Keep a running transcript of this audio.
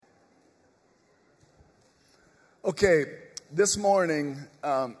Okay, this morning,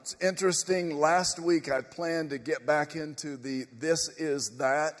 it's interesting. Last week, I planned to get back into the This Is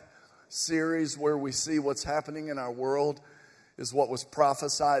That series where we see what's happening in our world is what was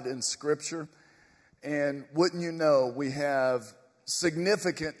prophesied in Scripture. And wouldn't you know, we have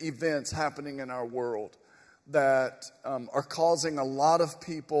significant events happening in our world that are causing a lot of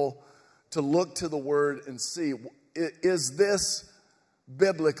people to look to the Word and see, is this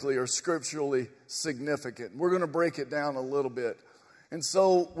biblically or scripturally significant? We're going to break it down a little bit. And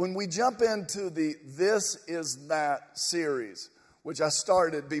so when we jump into the This Is That series, which I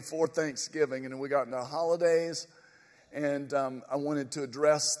started before Thanksgiving, and then we got into holidays, and I wanted to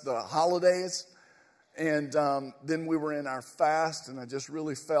address the holidays, and then we were in our fast, and I just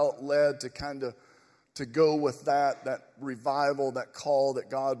really felt led to go with that revival, that call that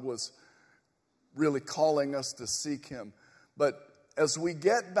God was really calling us to seek Him. But as we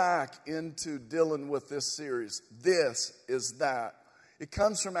get back into dealing with this series, This Is That, it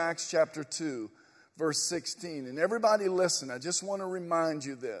comes from Acts chapter 2, verse 16. And everybody listen, I just want to remind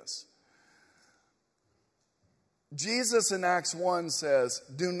you this. Jesus in Acts 1 says,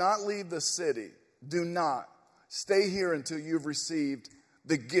 do not leave the city. Do not. Stay here until you've received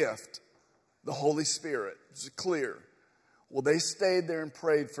the gift, the Holy Spirit. It's clear. Well, they stayed there and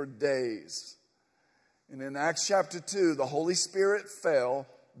prayed for days. And in Acts chapter 2, the Holy Spirit fell,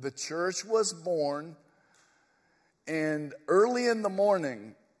 the church was born, and early in the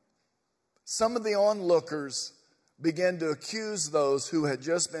morning, some of the onlookers began to accuse those who had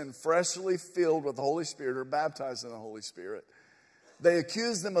just been freshly filled with the Holy Spirit or baptized in the Holy Spirit. They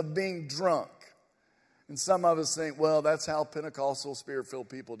accused them of being drunk. And some of us think, well, that's how Pentecostal Spirit-filled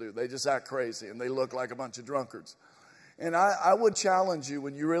people do. They just act crazy and they look like a bunch of drunkards. And I would challenge you,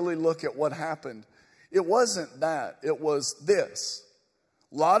 when you really look at what happened, it wasn't that. It was this.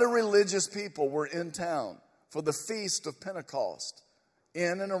 A lot of religious people were in town for the feast of Pentecost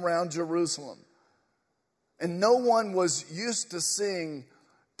in and around Jerusalem. And no one was used to seeing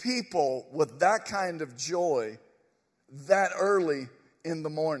people with that kind of joy that early in the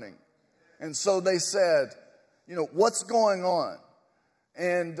morning. And so they said, what's going on?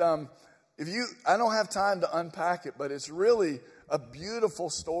 And I don't have time to unpack it, but it's really a beautiful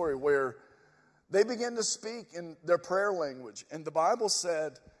story where they began to speak in their prayer language. And the Bible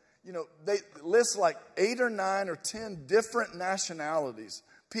said, they list like 8 or 9 or 10 different nationalities,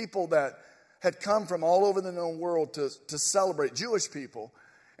 people that had come from all over the known world to celebrate, Jewish people.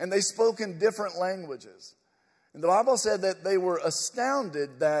 And they spoke in different languages. And the Bible said that they were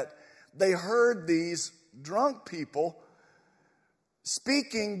astounded that they heard these drunk people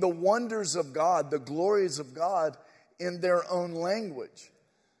speaking the wonders of God, the glories of God in their own language.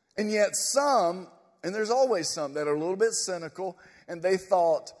 And yet some, and there's always some that are a little bit cynical, and they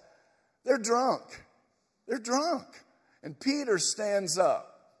thought, they're drunk. They're drunk. And Peter stands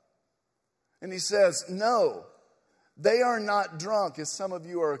up and he says, no, they are not drunk as some of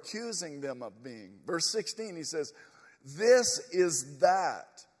you are accusing them of being. Verse 16, he says, this is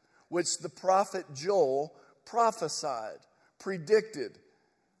that which the prophet Joel prophesied, predicted.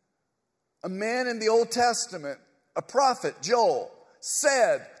 A man in the Old Testament, a prophet, Joel,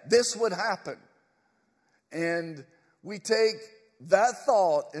 said this would happen. And we take that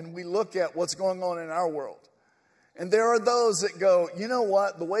thought and we look at what's going on in our world. And there are those that go, you know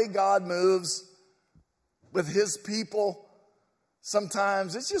what? The way God moves with His people,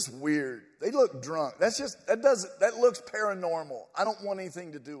 sometimes it's just weird. They look drunk. That looks paranormal. I don't want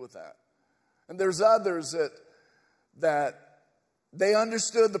anything to do with that. And there's others that they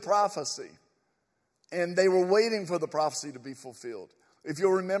understood the prophecy. And they were waiting for the prophecy to be fulfilled. If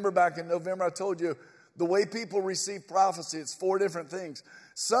you'll remember back in November, I told you the way people receive prophecy, it's 4 different things.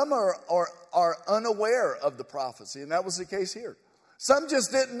 Some are unaware of the prophecy, and that was the case here. Some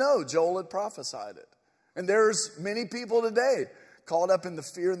just didn't know Joel had prophesied it. And there's many people today caught up in the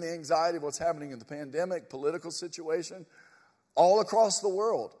fear and the anxiety of what's happening in the pandemic, political situation, all across the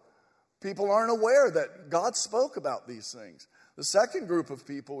world. People aren't aware that God spoke about these things. The second group of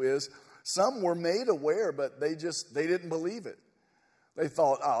people is, some were made aware, but they didn't believe it. They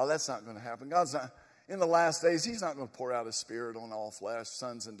thought, oh, that's not going to happen. God's not, in the last days, He's not going to pour out His Spirit on all flesh.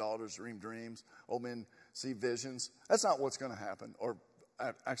 Sons and daughters dream dreams. Old men see visions. That's not what's going to happen. Or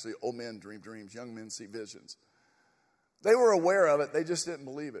actually, old men dream dreams. Young men see visions. They were aware of it. They just didn't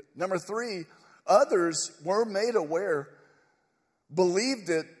believe it. Number 3, others were made aware, believed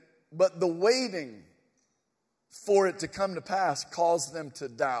it, but the waiting for it to come to pass caused them to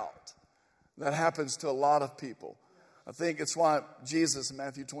doubt. That happens to a lot of people. I think it's why Jesus in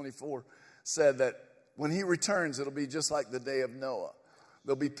Matthew 24 said that when He returns, it'll be just like the day of Noah.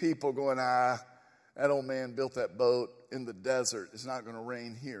 There'll be people going, that old man built that boat in the desert. It's not going to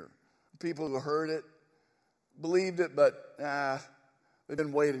rain here. People who heard it believed it, but they've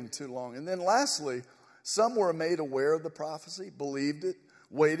been waiting too long. And then lastly, some were made aware of the prophecy, believed it,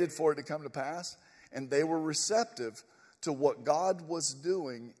 waited for it to come to pass, and they were receptive to what God was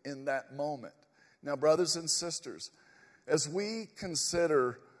doing in that moment. Now, brothers and sisters, as we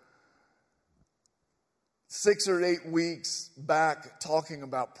consider 6 or 8 weeks back talking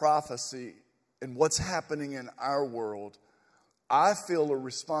about prophecy and what's happening in our world, I feel a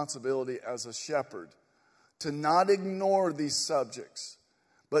responsibility as a shepherd to not ignore these subjects,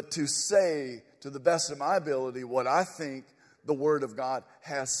 but to say to the best of my ability what I think the Word of God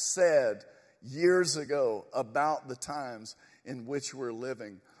has said years ago about the times in which we're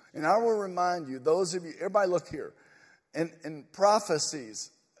living. And I will remind you, those of you, everybody look here, in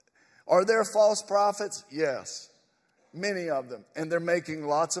prophecies, are there false prophets? Yes, many of them, and they're making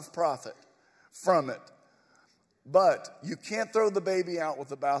lots of profit from it. But you can't throw the baby out with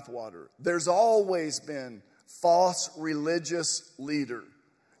the bathwater. There's always been false religious leader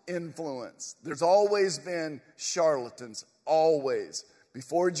influence. There's always been charlatans, always.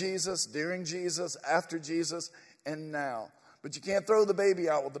 Before Jesus, during Jesus, after Jesus, and now. But you can't throw the baby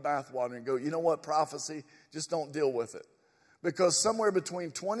out with the bathwater and go, you know what, prophecy, just don't deal with it. Because somewhere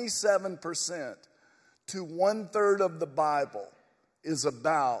between 27% to 1/3 of the Bible is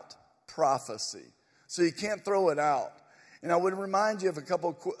about prophecy. So you can't throw it out. And I would remind you of a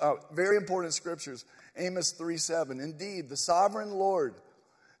couple of very important scriptures. Amos 3:7. Indeed, the sovereign Lord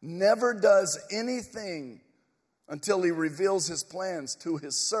never does anything until he reveals his plans to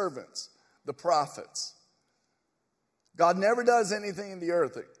his servants, the prophets. God never does anything in the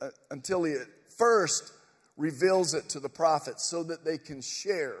earth until he first reveals it to the prophets so that they can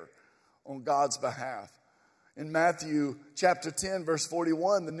share on God's behalf. In Matthew chapter 10, verse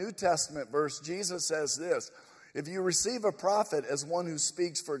 41, the New Testament verse, Jesus says this: if you receive a prophet as one who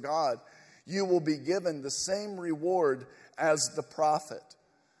speaks for God, you will be given the same reward as the prophet.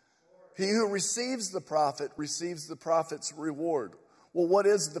 He who receives the prophet receives the prophet's reward. Well, what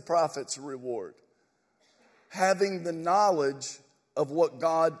is the prophet's reward? Having the knowledge of what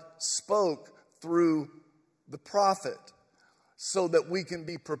God spoke through the prophet, so that we can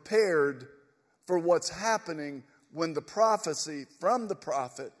be prepared for what's happening when the prophecy from the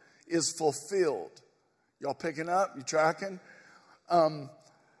prophet is fulfilled. Y'all picking up? You tracking? But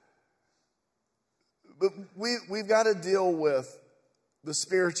we've got to deal with the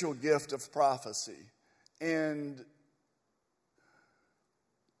spiritual gift of prophecy. And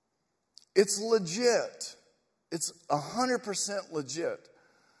it's legit. It's 100% legit.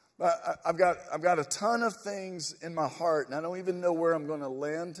 I've got a ton of things in my heart, and I don't even know where I'm going to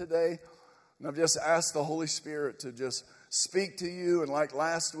land today. And I've just asked the Holy Spirit to just speak to you. And like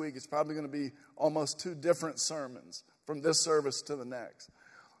last week, it's probably going to be almost 2 different sermons from this service to the next,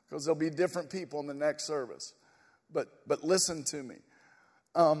 because there'll be different people in the next service. But listen to me.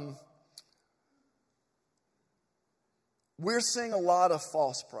 We're seeing a lot of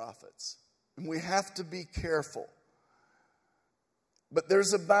false prophets, and we have to be careful. But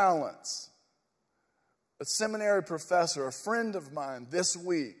there's a balance. A seminary professor, a friend of mine this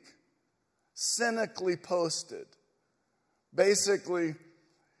week, cynically posted, basically,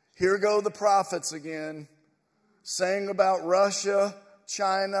 here go the prophets again, saying about Russia,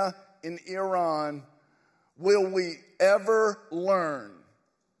 China, and Iran, will we ever learn?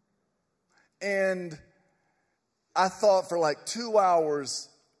 And I thought for like 2 hours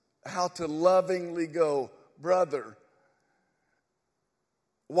how to lovingly go, brother,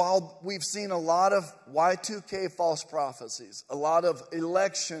 while we've seen a lot of Y2K false prophecies, a lot of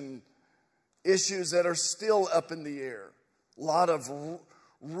election issues that are still up in the air, a lot of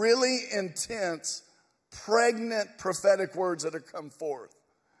really intense, pregnant prophetic words that have come forth.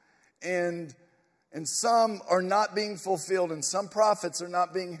 And some are not being fulfilled, and some prophets are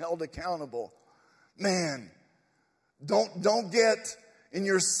not being held accountable. Man, don't get in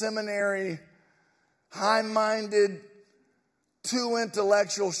your seminary high-minded, too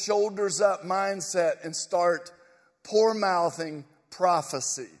intellectual, shoulders up mindset and start poor-mouthing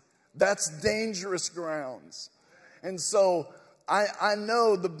prophecy. That's dangerous grounds. And so I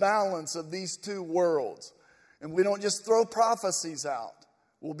know the balance of these two worlds. And we don't just throw prophecies out.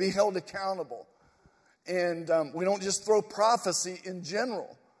 We'll be held accountable. And we don't just throw prophecy in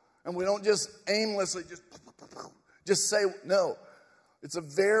general. And we don't just aimlessly just say, no. It's a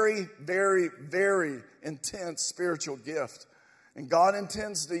very, very, very intense spiritual gift. And God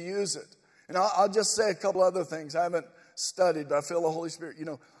intends to use it. And I'll just say a couple other things. I haven't studied, but I feel the Holy Spirit. You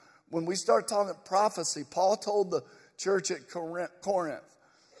know, when we start talking prophecy, Paul told the church at Corinth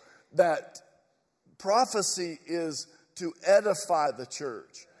that prophecy is to edify the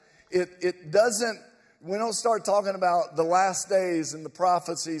church. It doesn't, we don't start talking about the last days and the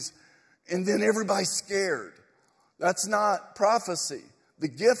prophecies and then everybody's scared. That's not prophecy. The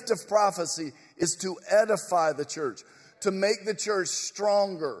gift of prophecy is to edify the church, to make the church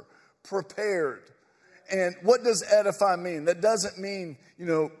stronger, prepared. And what does edify mean? That doesn't mean,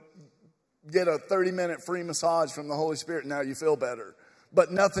 get a 30-minute free massage from the Holy Spirit and now you feel better.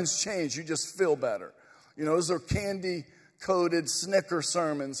 But nothing's changed. You just feel better. Those are candy-coated Snicker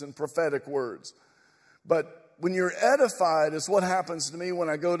sermons and prophetic words. But when you're edified is what happens to me when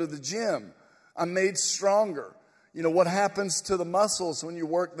I go to the gym. I'm made stronger. What happens to the muscles when you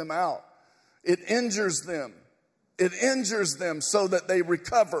work them out? It injures them. It injures them so that they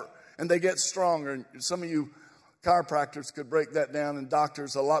recover and they get stronger. And some of you chiropractors could break that down, and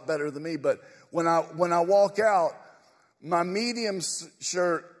doctors a lot better than me. But when I walk out, my medium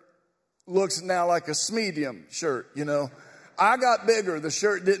shirt looks now like a smedium shirt, I got bigger. The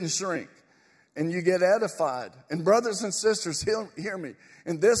shirt didn't shrink. And you get edified. And brothers and sisters, hear me.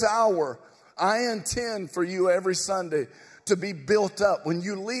 In this hour, I intend for you every Sunday to be built up. When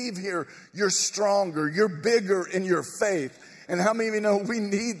you leave here, you're stronger. You're bigger in your faith. And how many of you know we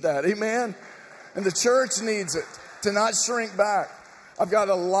need that? Amen? And the church needs it to not shrink back. I've got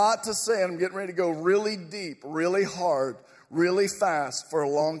a lot to say, and I'm getting ready to go really deep, really hard, really fast for a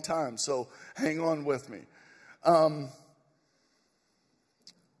long time. So hang on with me. I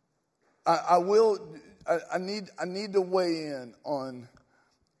need to weigh in on,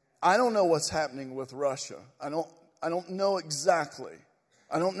 I don't know what's happening with Russia. I don't know exactly.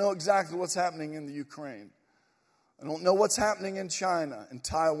 I don't know exactly what's happening in the Ukraine. I don't know what's happening in China and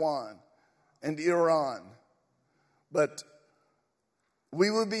Taiwan and Iran. But we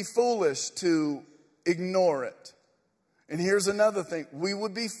would be foolish to ignore it. And here's another thing. We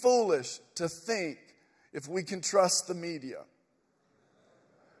would be foolish to think if we can trust the media.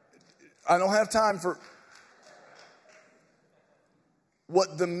 I don't have time for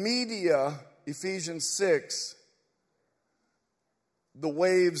what the media, Ephesians 6, the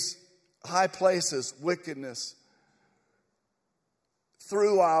waves, high places, wickedness,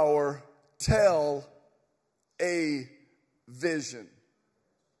 through our tell a vision.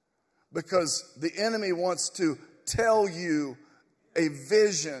 Because the enemy wants to tell you a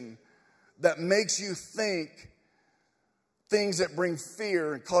vision that makes you think things that bring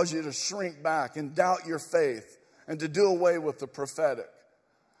fear and cause you to shrink back and doubt your faith and to do away with the prophetic.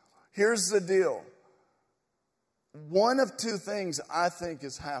 Here's the deal. One of two things I think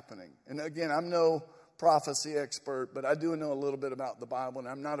is happening. And again, I'm no prophecy expert, but I do know a little bit about the Bible, and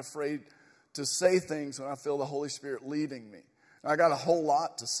I'm not afraid to say things when I feel the Holy Spirit leading me. I got a whole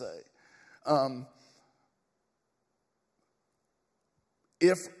lot to say.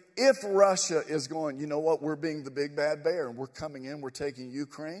 If Russia is going, you know what, we're being the big bad bear, and we're coming in, we're taking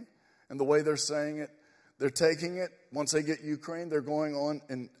Ukraine, and the way they're saying it, they're taking it. Once they get Ukraine, they're going on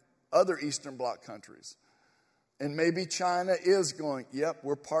in other Eastern Bloc countries. And maybe China is going, yep,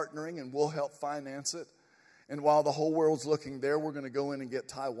 we're partnering and we'll help finance it. And while the whole world's looking there, we're going to go in and get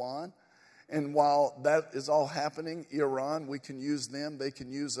Taiwan. And while that is all happening, Iran, we can use them, they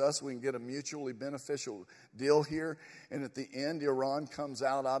can use us. We can get a mutually beneficial deal here. And at the end, Iran comes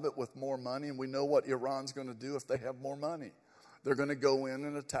out of it with more money. And we know what Iran's going to do if they have more money. They're going to go in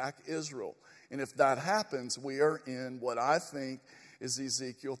and attack Israel. And if that happens, we are in what I think is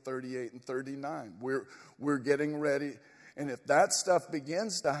Ezekiel 38 and 39. We're getting ready. And if that stuff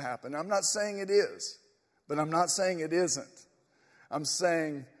begins to happen, I'm not saying it is, but I'm not saying it isn't. I'm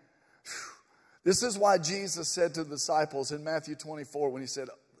saying, this is why Jesus said to the disciples in Matthew 24 when he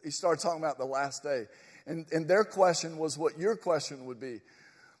started talking about the last day. And their question was what your question would be.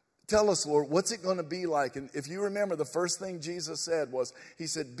 Tell us, Lord, what's it going to be like? And if you remember, the first thing Jesus said was, he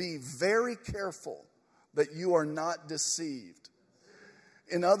said, be very careful that you are not deceived.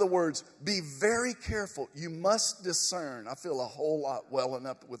 In other words, be very careful. You must discern. I feel a whole lot welling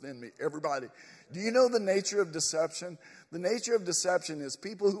up within me. Everybody, do you know the nature of deception? The nature of deception is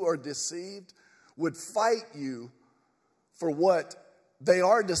people who are deceived would fight you for what they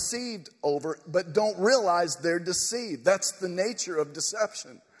are deceived over, but don't realize they're deceived. That's the nature of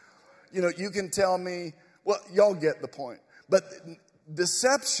deception. You know, you can tell me, well, y'all get the point. But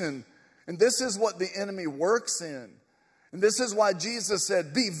deception, and this is what the enemy works in. And this is why Jesus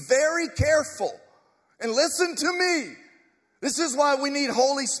said, be very careful and listen to me. This is why we need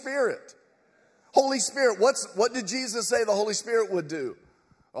Holy Spirit. Holy Spirit, what did Jesus say the Holy Spirit would do?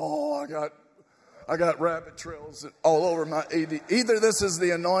 Oh, I got rabbit trails all over my AD. Either this is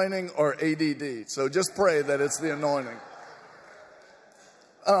the anointing or ADD. So just pray that it's the anointing.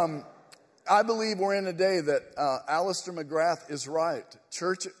 I believe we're in a day that Alistair McGrath is right.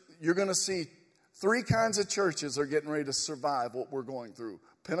 Church, you're going to see three kinds of churches are getting ready to survive what we're going through.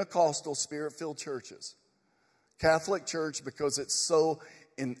 Pentecostal, Spirit-filled churches. Catholic Church, because it's so,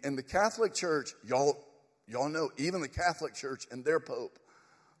 in the Catholic Church, y'all know, even the Catholic Church and their Pope,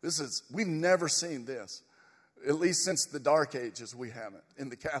 we've never seen this. At least since the Dark Ages, we haven't in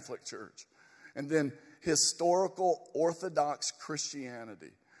the Catholic Church. And then historical Orthodox Christianity.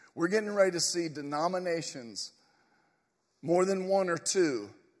 We're getting ready to see denominations, more than one or two,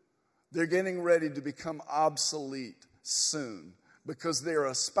 they're getting ready to become obsolete soon because they're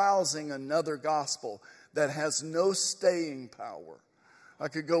espousing another gospel that has no staying power. I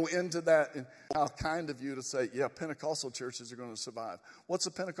could go into that, and how kind of you to say, yeah, Pentecostal churches are going to survive. What's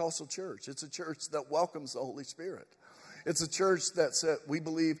a Pentecostal church? It's a church that welcomes the Holy Spirit. It's a church that said, we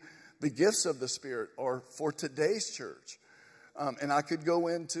believe the gifts of the Spirit are for today's church. And I could go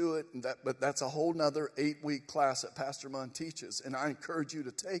into it, but that's a whole nother 8-week class that Pastor Munn teaches. And I encourage you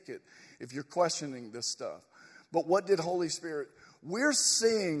to take it if you're questioning this stuff. But what did Holy Spirit? We're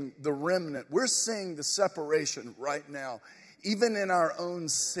seeing the remnant. We're seeing the separation right now, even in our own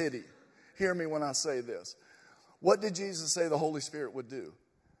city. Hear me when I say this. What did Jesus say the Holy Spirit would do?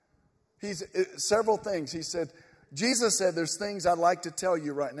 Several things. Jesus said, there's things I'd like to tell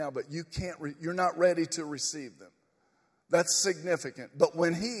you right now, but you're not ready to receive them. That's significant. But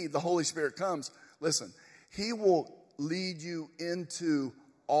when the Holy Spirit comes, listen, he will lead you into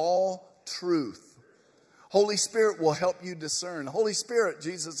all truth. Holy Spirit will help you discern. Holy Spirit,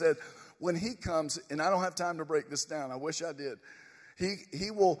 Jesus said, when he comes, and I don't have time to break this down. I wish I did.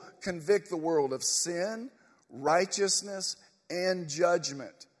 He will convict the world of sin, righteousness, and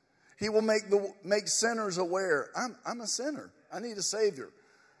judgment. He will make sinners aware. I'm a sinner. I need a Savior.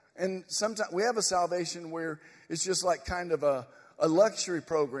 And sometimes we have a salvation where it's just like kind of a luxury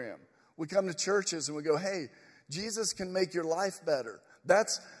program. We come to churches and we go, hey, Jesus can make your life better.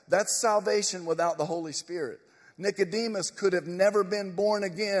 That's salvation without the Holy Spirit. Nicodemus could have never been born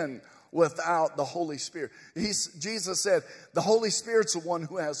again without the Holy Spirit. Jesus said, the Holy Spirit's the one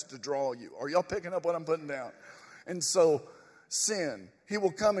who has to draw you. Are y'all picking up what I'm putting down? And so, sin. He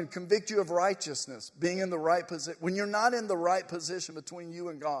will come and convict you of righteousness, being in the right position. When you're not in the right position between you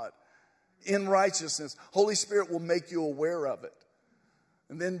and God, in righteousness, Holy Spirit will make you aware of it.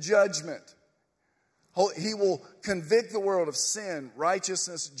 And then judgment. He will convict the world of sin,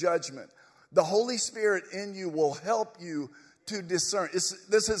 righteousness, judgment. The Holy Spirit in you will help you to discern.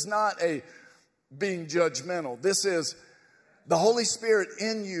 This is not a being judgmental. This is the Holy Spirit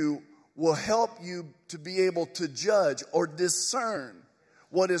in you will help you to be able to judge or discern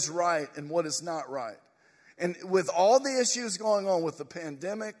what is right and what is not right. And with all the issues going on with the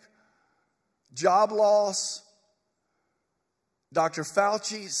pandemic, job loss, Dr.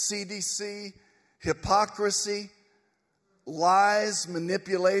 Fauci, CDC, hypocrisy, lies,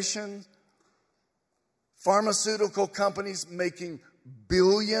 manipulation, pharmaceutical companies making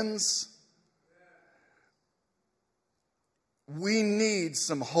billions. We need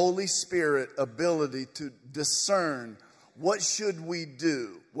some Holy Spirit ability to discern what should we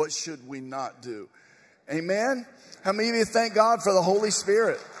do, what should we not do. Amen? How many of you thank God for the Holy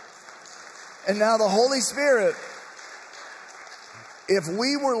Spirit? And now the Holy Spirit, if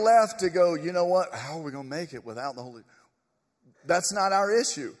we were left to go, you know what, how are we going to make it without the Holy Spirit? That's not our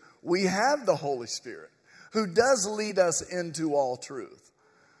issue. We have the Holy Spirit who does lead us into all truth,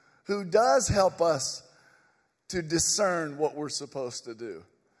 who does help us to discern what we're supposed to do.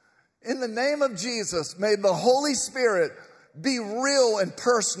 In the name of Jesus, may the Holy Spirit be real and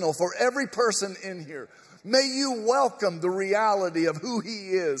personal for every person in here. May you welcome the reality of who he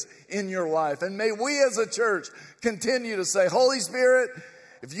is in your life. And may we as a church continue to say, Holy Spirit,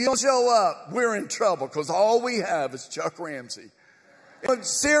 if you don't show up, we're in trouble because all we have is Chuck Ramsey.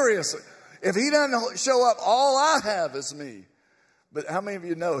 Seriously, if he doesn't show up, all I have is me. But how many of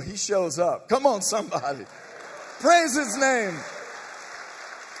you know he shows up? Come on, somebody. Praise his name.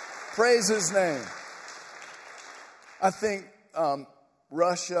 Praise his name. I think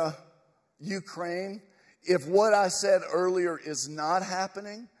Russia, Ukraine, if what I said earlier is not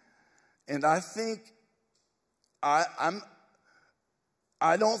happening, and I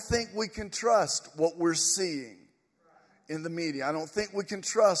don't think we can trust what we're seeing in the media. I don't think we can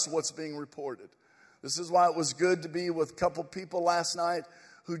trust what's being reported. This is why it was good to be with a couple people last night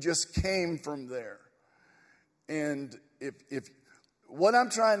who just came from there. And if what I'm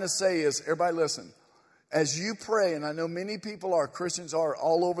trying to say is, everybody listen, as you pray, and I know many people are, Christians are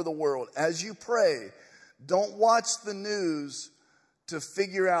all over the world, as you pray, don't watch the news to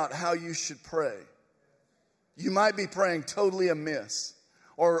figure out how you should pray. You might be praying totally amiss.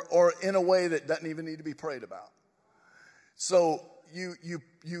 or in a way that doesn't even need to be prayed about. So you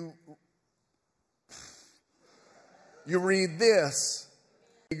read this,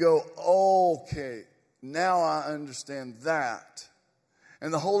 you go, okay, now I understand that.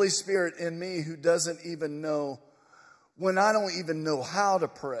 And the Holy Spirit in me, who doesn't even know, when I don't even know how to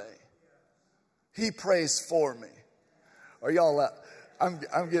pray, He prays for me. Are y'all out? I'm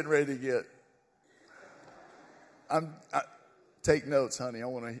getting ready to take notes, honey.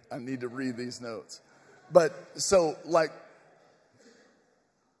 I need to read these notes. But so, like,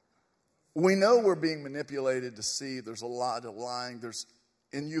 we know we're being manipulated to see there's a lot of lying.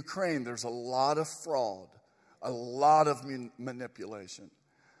 In Ukraine, there's a lot of fraud, a lot of manipulation.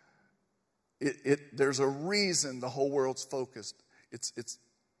 There's a reason the whole world's focused.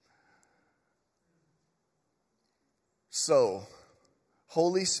 So,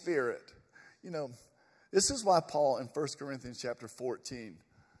 Holy Spirit, this is why Paul in 1 Corinthians chapter 14,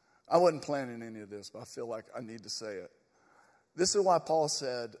 I wasn't planning any of this, but I feel like I need to say it. This is why Paul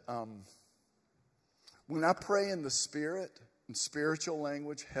said, when I pray in the Spirit, in spiritual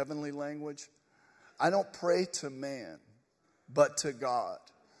language, heavenly language, I don't pray to man, but to God.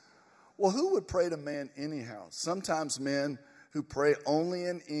 Well, who would pray to man anyhow? Sometimes men who pray only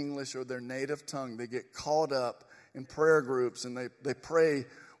in English or their native tongue, they get caught up in prayer groups and they pray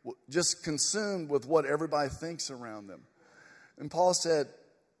just consumed with what everybody thinks around them. And Paul said,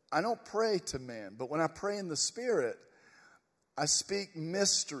 I don't pray to man, but when I pray in the Spirit, I speak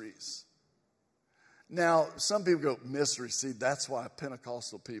mysteries. Now, some people go, mystery. See, that's why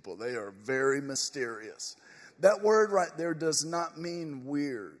Pentecostal people, they are very mysterious. That word right there does not mean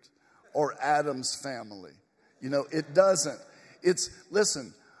weird or Adam's family. It doesn't.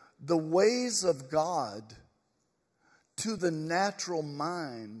 Listen, the ways of God to the natural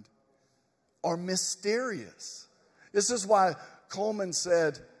mind are mysterious. This is why Coleman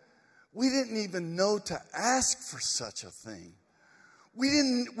said, we didn't even know to ask for such a thing. We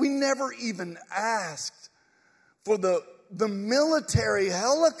never even asked for the military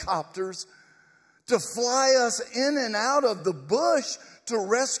helicopters to fly us in and out of the bush to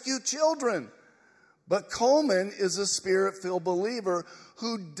rescue children. But Coleman is a Spirit-filled believer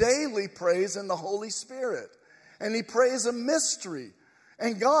who daily prays in the Holy Spirit. And he prays a mystery.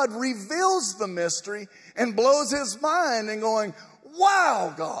 And God reveals the mystery and blows his mind and going,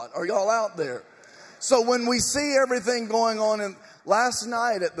 wow, God, are y'all out there? So when we see everything going on, and last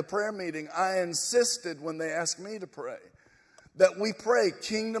night at the prayer meeting, I insisted when they asked me to pray, that we pray,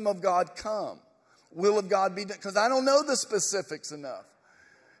 kingdom of God come, will of God be done, because I don't know the specifics enough.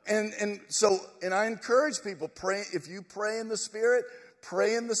 And I encourage people, pray. If you pray in the Spirit,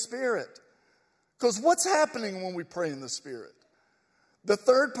 pray in the Spirit. Because what's happening when we pray in the Spirit? The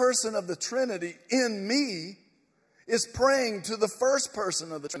third person of the Trinity in me is praying to the first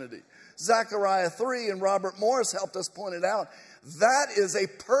person of the Trinity. Zechariah 3 and Robert Morris helped us point it out. That is a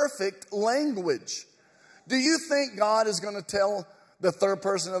perfect language. Do you think God is going to tell the third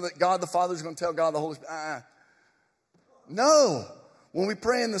person of God the Father is going to tell God the Holy Spirit? No. When we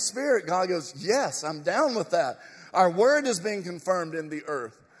pray in the Spirit, God goes, yes, I'm down with that. Our word is being confirmed in the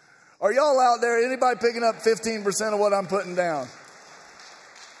earth. Are y'all out there? Anybody picking up 15% of what I'm putting down?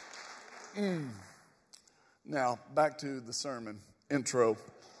 Now, back to the sermon intro.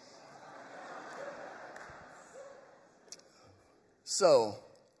 So,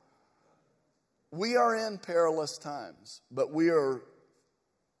 we are in perilous times, but we are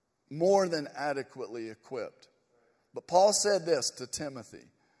more than adequately equipped. But Paul said this to Timothy.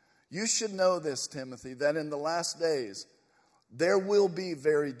 You should know this, Timothy, that in the last days, there will be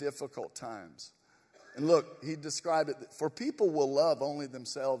very difficult times. And look, he described it, for people will love only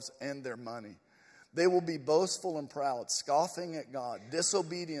themselves and their money. They will be boastful and proud, scoffing at God,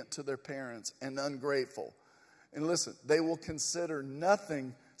 disobedient to their parents, and ungrateful. And listen, they will consider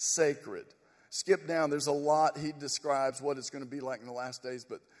nothing sacred. Skip down, there's a lot he describes what it's going to be like in the last days,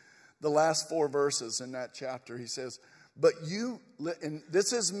 but the last 4 verses in that chapter, he says, but you, and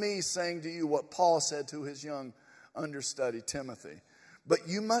this is me saying to you what Paul said to his young understudy, Timothy, but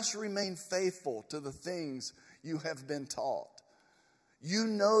you must remain faithful to the things you have been taught. You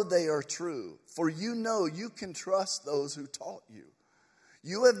know they are true, for you know you can trust those who taught you.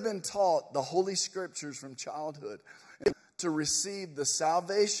 You have been taught the Holy Scriptures from childhood to receive the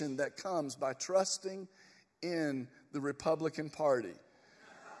salvation that comes by trusting in the Republican Party.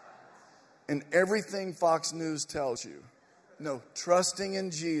 And everything Fox News tells you. No, trusting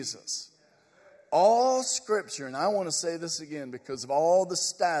in Jesus. All Scripture, and I want to say this again because of all the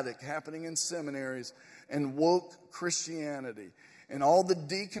static happening in seminaries and woke Christianity and all the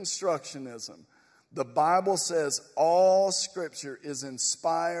deconstructionism, The Bible says all Scripture is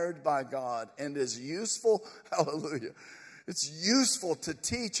inspired by God and is useful, hallelujah. It's useful to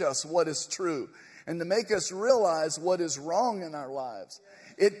teach us what is true and to make us realize what is wrong in our lives.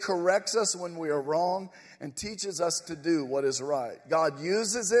 It corrects us when we are wrong and teaches us to do what is right. God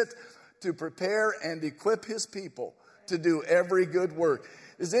uses it to prepare and equip His people to do every good work.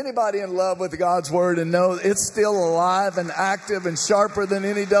 Is anybody in love with God's Word and know it's still alive and active and sharper than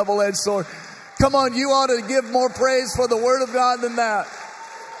any double-edged sword? Come on, you ought to give more praise for the Word of God than that.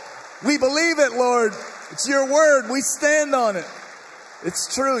 We believe it, Lord. It's your Word. We stand on it.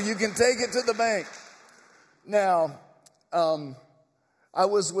 It's true. You can take it to the bank. Now, I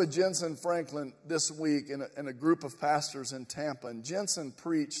was with Jensen Franklin this week in a group of pastors in Tampa, and Jensen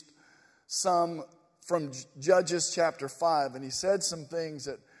preached some from Judges chapter 5, and he said some things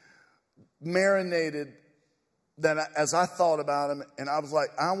that marinated that as I thought about him, and I was like,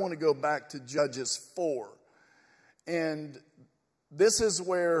 I want to go back to Judges 4. And this is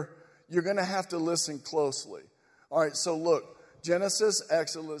where you're going to have to listen closely. All right, so look, Genesis,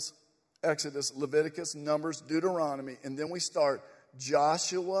 Exodus, Leviticus, Numbers, Deuteronomy, and then we start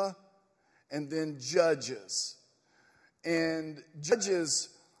Joshua and then Judges. And Judges,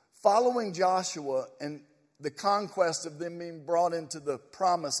 following Joshua and the conquest of them being brought into the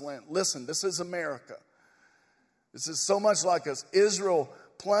promised land. Listen, this is America. This is so much like us. Israel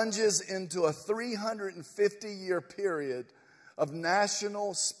plunges into a 350-year period of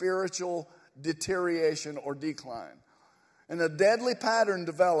national spiritual deterioration or decline. And a deadly pattern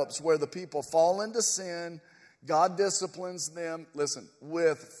develops where the people fall into sin. God disciplines them, listen,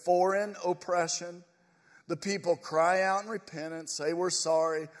 with foreign oppression. The people cry out in repentance, say we're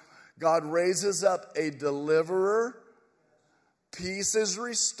sorry. God raises up a deliverer. Peace is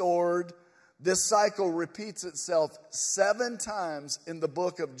restored. This cycle repeats itself 7 times in the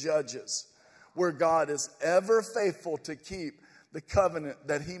book of Judges, where God is ever faithful to keep the covenant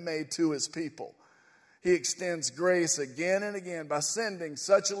that He made to His people. He extends grace again and again by sending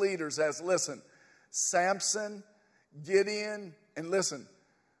such leaders as, listen, Samson, Gideon, and listen,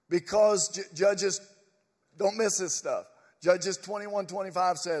 because Judges, don't miss this stuff. Judges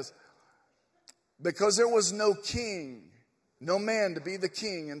 21:25 says, because there was no king, no man to be the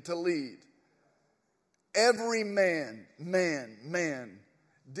king and to lead. Every man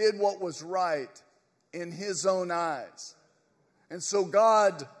did what was right in his own eyes. And so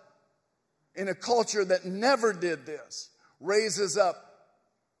God, in a culture that never did this, raises up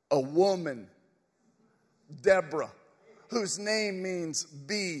a woman, Deborah, whose name means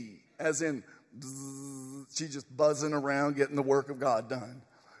bee, as in she's just buzzing around getting the work of God done.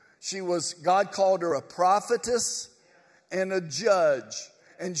 God called her a prophetess and a judge.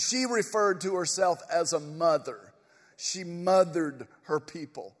 And she referred to herself as a mother. She mothered her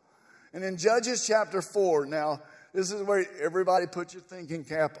people. And in Judges chapter 4, now, this is where everybody put your thinking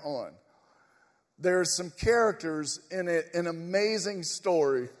cap on. There's some characters in an amazing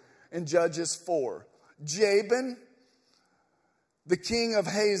story in Judges 4. Jabin, the king of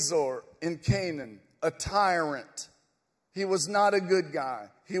Hazor in Canaan, a tyrant. He was not a good guy.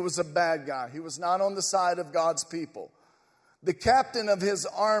 He was a bad guy. He was not on the side of God's people. The captain of his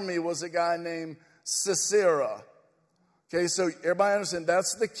army was a guy named Sisera. Okay, so everybody understand,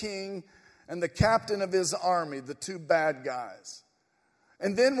 that's the king and the captain of his army, the 2 bad guys.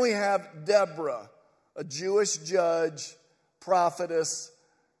 And then we have Deborah, a Jewish judge, prophetess,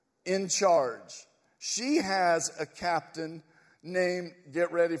 in charge. She has a captain named,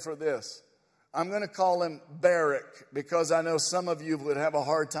 get ready for this, I'm going to call him Barak, because I know some of you would have a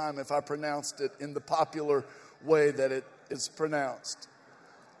hard time if I pronounced it in the popular way that it is pronounced.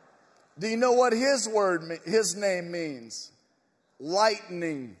 Do you know what his name means?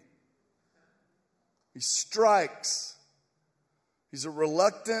 Lightning. He strikes. He's a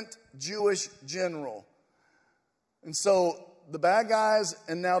reluctant Jewish general. And so the bad guys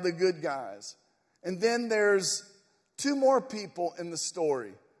and now the good guys. And then there's 2 more people in the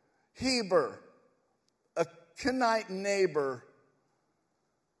story. Heber, a Kenite neighbor,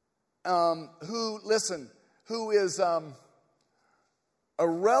 who is a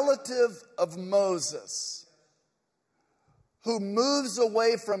relative of Moses, who moves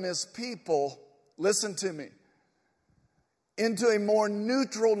away from his people, listen to me, into a more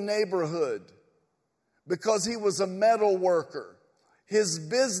neutral neighborhood because he was a metal worker. His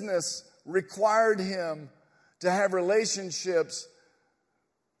business required him to have relationships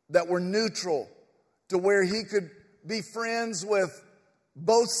that were neutral, to where he could be friends with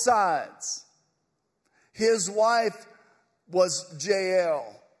both sides. His wife was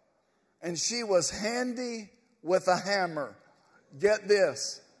Jael, and she was handy with a hammer. Get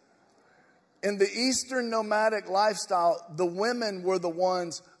this. In the Eastern nomadic lifestyle, the women were the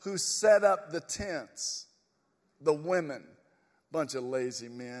ones who set up the tents. The women. Bunch of lazy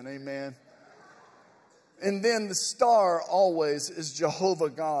men, amen. And then the star always is Jehovah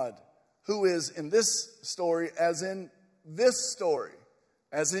God, who is in this story, as in this story,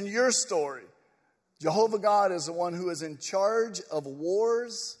 as in your story. Jehovah God is the one who is in charge of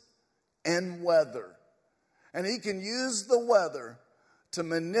wars and weather. And he can use the weather to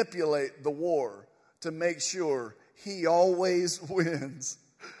manipulate the war to make sure he always wins.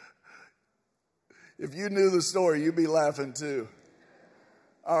 If you knew the story, you'd be laughing too.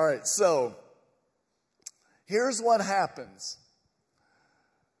 All right, so here's what happens.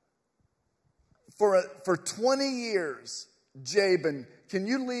 For 20 years, Jabin, can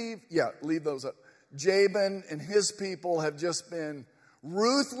you leave? Yeah, leave those up. Jabin and his people have just been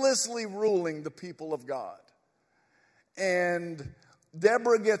ruthlessly ruling the people of God. And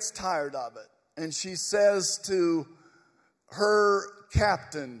Deborah gets tired of it. And she says to her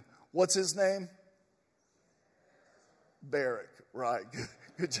captain, what's his name? Barak, right.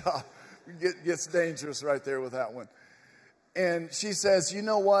 Good job. Gets dangerous right there with that one. And she says, you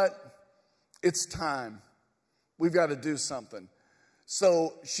know what? It's time. We've got to do something.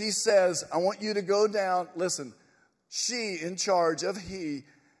 So she says, I want you to go down. Listen, she in charge of he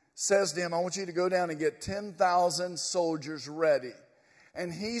says to him, I want you to go down and get 10,000 soldiers ready.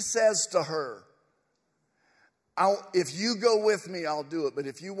 And he says to her, if you go with me, I'll do it. But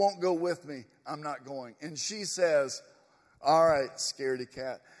if you won't go with me, I'm not going. And she says, all right, scaredy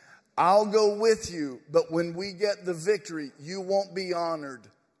cat, I'll go with you. But when we get the victory, you won't be honored.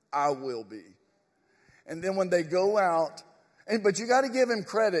 I will be. And then when they go out, but you got to give him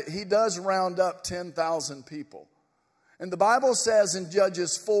credit. He does round up 10,000 people. And the Bible says in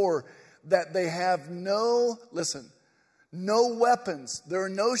Judges 4 that they have no weapons. There are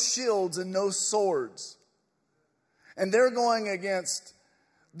no shields and no swords. And they're going against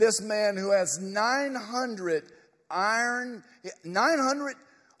this man who has 900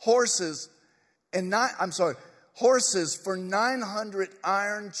 horses horses for 900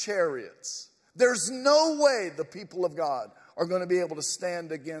 iron chariots. There's no way the people of God are going to be able to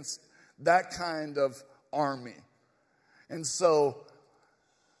stand against that kind of army. And so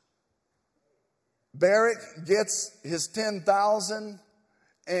Barak gets his 10,000,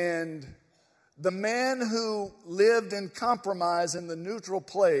 and the man who lived in compromise in the neutral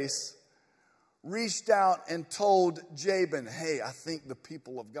place reached out and told Jabin, hey, I think the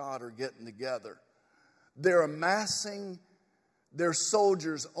people of God are getting together. They're amassing their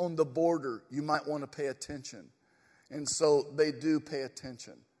soldiers on the border. You might want to pay attention. And so they do pay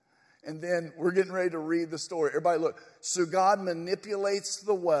attention. And then we're getting ready to read the story. Everybody look. So God manipulates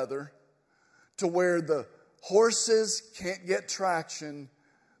the weather to where the horses can't get traction.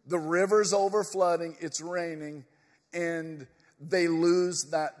 The river's overflooding. It's raining. And they lose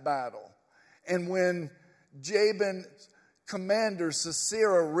that battle. And when Jabin's commander,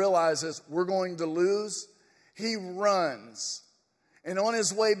 Sisera, realizes we're going to lose, he runs. And on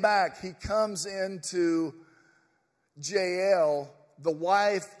his way back, he comes into Jael, the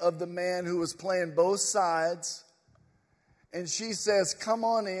wife of the man who was playing both sides. And she says, come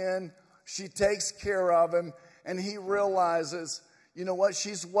on in. She takes care of him. And he realizes, you know what?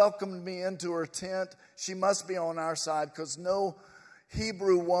 She's welcomed me into her tent. She must be on our side because no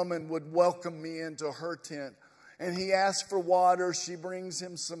Hebrew woman would welcome me into her tent. And he asks for water. She brings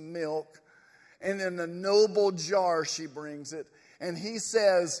him some milk. And in a noble jar, she brings it. And he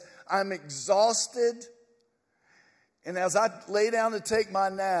says, I'm exhausted. And as I lay down to take my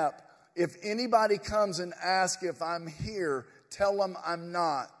nap, if anybody comes and asks if I'm here, tell them I'm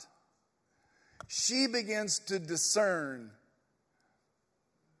not. She begins to discern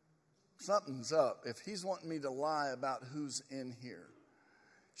something's up. If he's wanting me to lie about who's in here.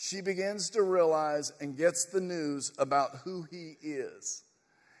 She begins to realize and gets the news about who he is.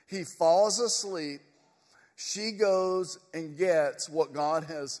 He falls asleep. She goes and gets what God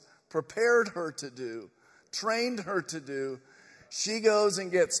has prepared her to do, trained her to do. She goes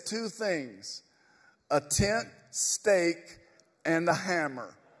and gets two things, a tent, stake, and a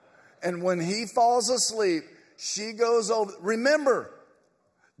hammer. And when he falls asleep, she goes over. Remember,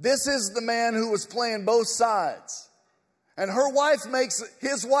 this is the man who was playing both sides. And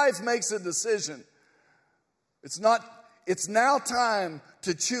his wife makes a decision. It's now time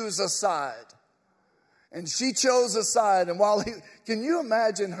to choose a side. And she chose a side. And can you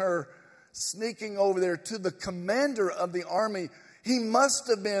imagine her sneaking over there to the commander of the army? He must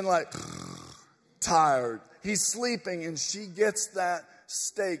have been like tired. He's sleeping and she gets that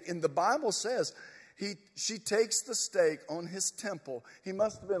stake. And the Bible says She takes the stake on his temple. He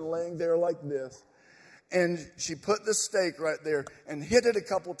must have been laying there like this. And she put the stake right there and hit it a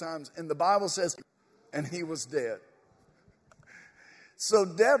couple times. And the Bible says, and he was dead. So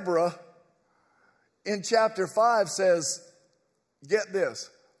Deborah, in chapter 5, says, get this,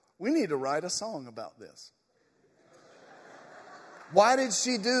 we need to write a song about this. Why did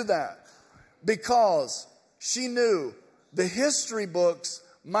she do that? Because she knew the history books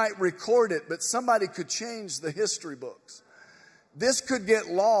might record it, but somebody could change the history books. This could get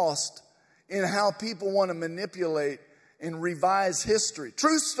lost in how people want to manipulate and revise history.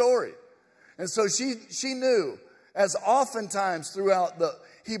 True story. And so she knew, as oftentimes throughout the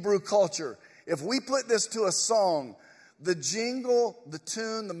Hebrew culture, if we put this to a song, the jingle, the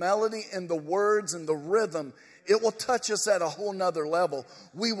tune, the melody, and the words and the rhythm, it will touch us at a whole nother level.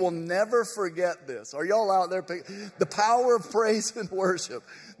 We will never forget this. Are y'all out there? The power of praise and worship.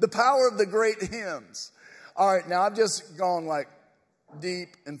 The power of the great hymns. All right, now I've just gone like deep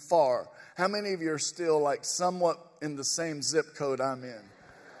and far. How many of you are still like somewhat in the same zip code I'm in?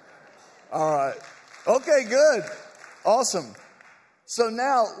 All right. Okay, good. Awesome. So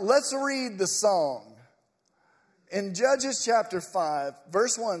now let's read the song. In Judges chapter 5,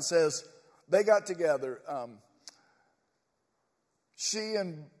 verse 1 says, they got together, she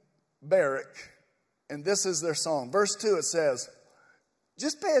and Barak, and this is their song. Verse 2, it says,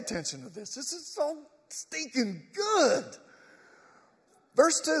 just pay attention to this. This is so stinking good.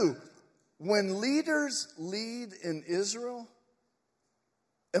 Verse 2, when leaders lead in Israel,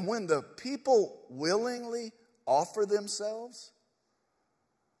 and when the people willingly offer themselves,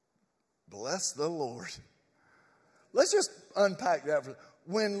 bless the Lord. Let's just unpack that.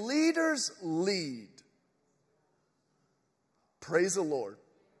 When leaders lead, praise the Lord.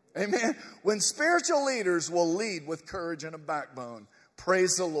 Amen. When spiritual leaders will lead with courage and a backbone,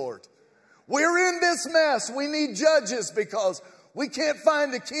 praise the Lord. We're in this mess. We need judges because we can't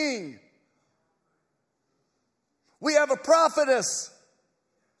find a king. We have a prophetess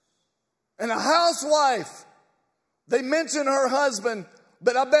and a housewife. They mention her husband,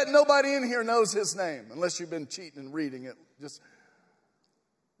 but I bet nobody in here knows his name unless you've been cheating and reading it.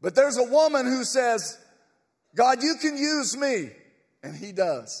 But there's a woman who says, God, you can use me. And he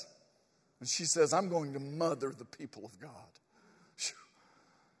does. And she says, I'm going to mother the people of God.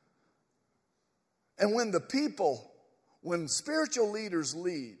 And when spiritual leaders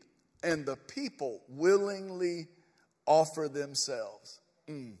lead and the people willingly offer themselves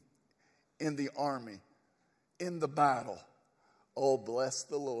in the army, in the battle, oh, bless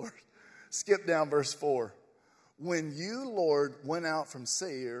the Lord. Skip down verse 4. When you, Lord, went out from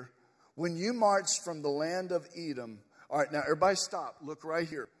Seir, when you marched from the land of Edom. All right, now everybody stop. Look right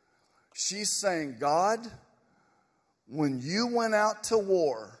here. She's saying, God, when you went out to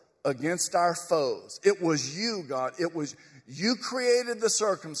war against our foes, it was you, God. It was you created the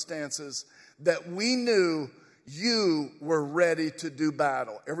circumstances that we knew you were ready to do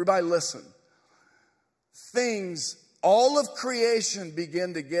battle. Everybody listen. All of creation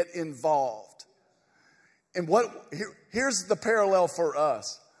began to get involved. And here's the parallel for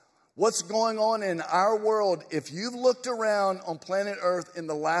us. What's going on in our world, if you've looked around on planet Earth in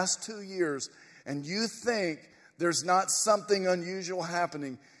the last 2 years and you think there's not something unusual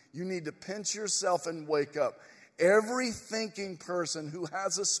happening, you need to pinch yourself and wake up. Every thinking person who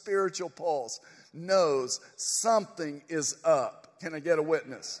has a spiritual pulse knows something is up. Can I get a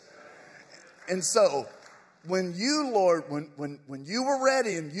witness? And so, when you, Lord, when you were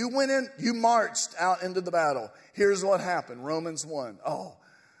ready and you went in, you marched out into the battle. Here's what happened. Romans 1. Oh,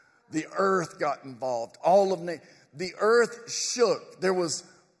 the earth got involved. The earth shook. There was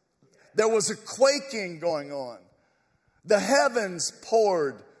a quaking going on. The heavens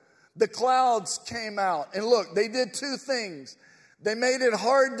poured. The clouds came out. And look, they did two things. They made it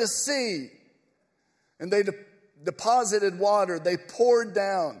hard to see. And they deposited water. They poured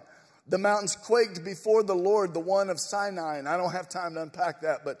down. The mountains quaked before the Lord, the one of Sinai. And I don't have time to unpack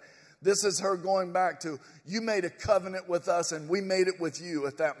that, but this is her going back to, you made a covenant with us and we made it with you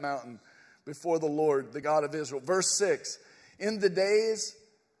at that mountain before the Lord, the God of Israel. Verse 6, in the days,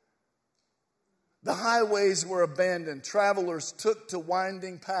 the highways were abandoned. Travelers took to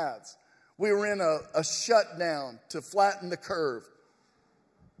winding paths. We were in a shutdown to flatten the curve.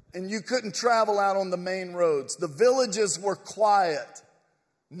 And you couldn't travel out on the main roads. The villages were quiet.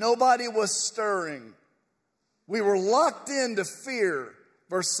 Nobody was stirring. We were locked into fear.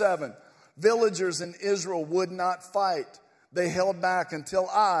 Verse 7, villagers in Israel would not fight. They held back until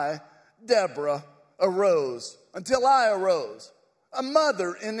I, Deborah, arose. Until I arose, a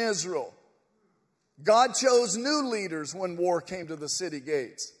mother in Israel. God chose new leaders when war came to the city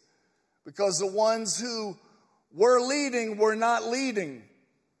gates. because the ones who were leading were not leading.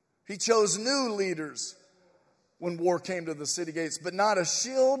 He chose new leaders when war came to the city gates, but not a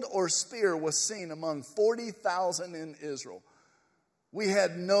shield or spear was seen among 40,000 in Israel. We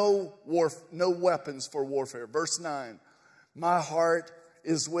had no weapons for warfare. Verse 9, my heart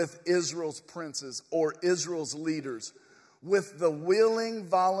is with Israel's princes or Israel's leaders, with the willing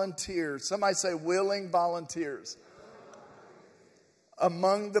volunteers. Somebody say willing volunteers.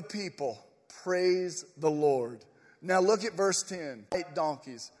 Among the people, praise the Lord. Now look at verse 10. 8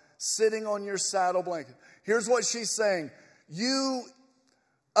 donkeys sitting on your saddle blanket. Here's what she's saying. You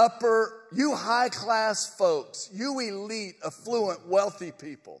high class folks, you elite, affluent, wealthy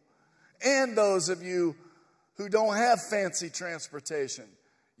people, and those of you who don't have fancy transportation,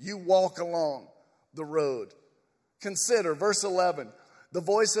 you walk along the road. Consider, verse 11, the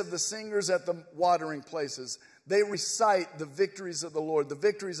voice of the singers at the watering places. They recite the victories of the Lord, the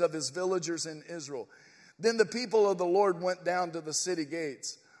victories of his villagers in Israel. Then the people of the Lord went down to the city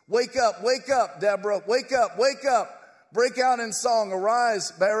gates. Wake up, Deborah. Wake up. Break out in song.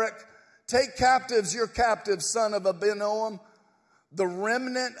 Arise, Barak. Take captives your captives, son of Abinoam. The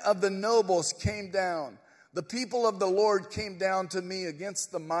remnant of the nobles came down. The people of the Lord came down to me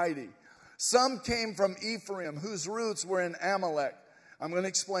against the mighty. Some came from Ephraim, whose roots were in Amalek. I'm going to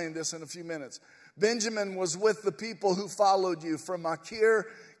explain this in a few minutes. Benjamin was with the people who followed you. From Machir,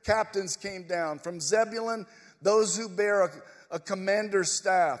 captains came down. From Zebulun, those who bear a commander's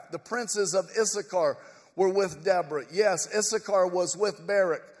staff. The princes of Issachar were with Deborah. Yes, Issachar was with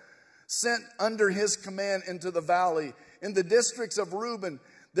Barak, sent under his command into the valley. In the districts of Reuben,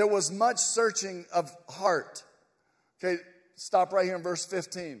 there was much searching of heart. Okay, stop right here in verse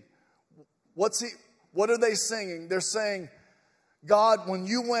 15. What are they singing? They're saying, God, when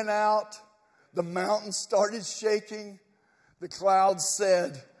you went out, the mountains started shaking. The clouds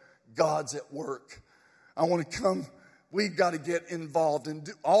said, God's at work. I want to come. We've got to get involved and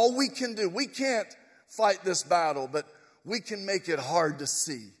do all we can do. We can't fight this battle, but we can make it hard to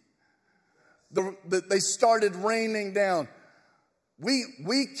see. They started raining down.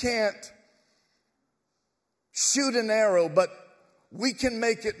 We can't shoot an arrow, but we can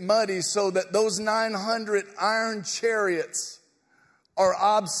make it muddy so that those 900 iron chariots are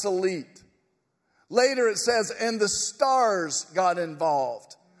obsolete. Later it says, and the stars got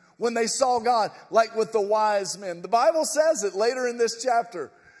involved. When they saw God, like with the wise men. The Bible says it later in this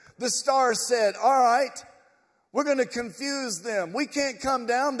chapter. The stars said, all right, we're going to confuse them. We can't come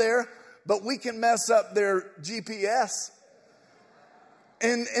down there, but we can mess up their GPS.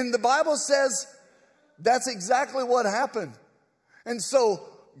 And the Bible says that's exactly what happened. And so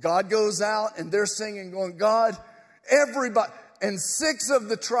God goes out and they're singing, going, God, everybody. And 6 of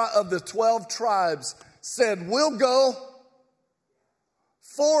the 12 tribes said, we'll go.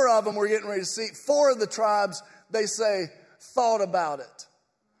 4 of them were getting ready to see. 4 of the tribes, they say, thought about it.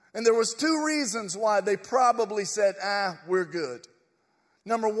 And there was 2 reasons why they probably said, we're good.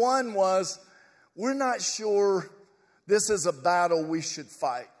 Number 1 was, we're not sure this is a battle we should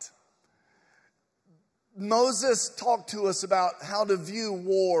fight. Moses talked to us about how to view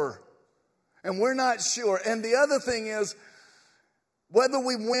war, and we're not sure. And the other thing is, whether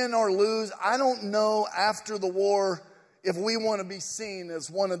we win or lose, I don't know after the war if we want to be seen as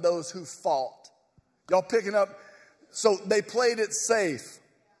one of those who fought. Y'all picking up? So they played it safe.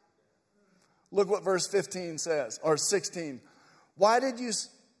 Look what verse 15 says, or 16. Why did you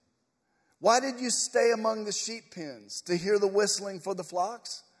stay among the sheep pens to hear the whistling for the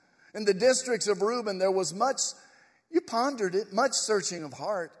flocks? In the districts of Reuben, there was much, you pondered it, much searching of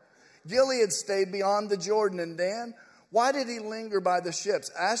heart. Gilead stayed beyond the Jordan, and Dan, why did he linger by the ships?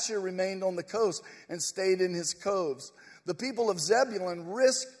 Asher remained on the coast and stayed in his coves. The people of Zebulun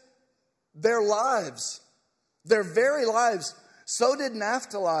risked their lives, their very lives. So did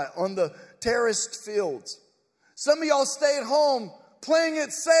Naphtali on the terraced fields. Some of y'all stay at home playing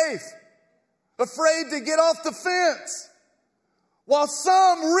it safe, afraid to get off the fence, while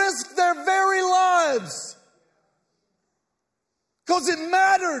some risked their very lives because it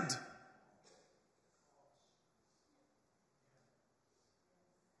mattered.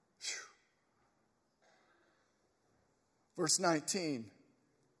 Verse 19,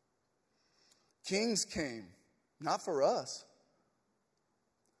 kings came, not for us,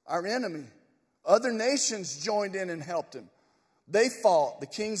 our enemy. Other nations joined in and helped him. They fought. The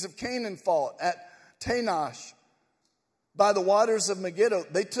kings of Canaan fought at Tanash by the waters of Megiddo.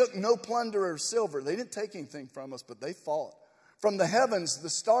 They took no plunder or silver. They didn't take anything from us, but they fought. From the heavens, the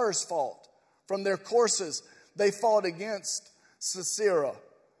stars fought. From their courses, they fought against Sisera.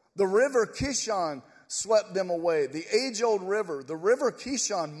 The river Kishon swept them away. The age-old river, the river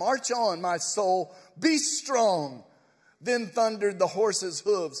Kishon, march on, my soul, be strong. Then thundered the horses'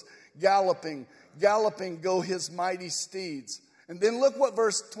 hooves, galloping, galloping go his mighty steeds. And then look what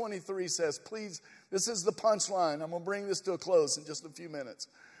verse 23 says. Please, this is the punchline. I'm going to bring this to a close in just a few minutes.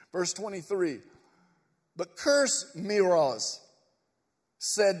 Verse 23. But curse Meroz,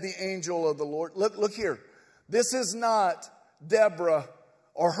 said the angel of the Lord. Look here. This is not Deborah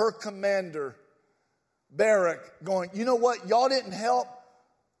or her commander, Barak, going, you know what? Y'all didn't help.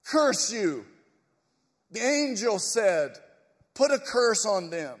 Curse you. The angel said, put a curse on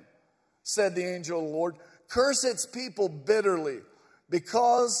them, said the angel of the Lord. Curse its people bitterly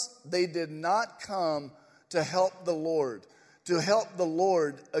because they did not come to help the Lord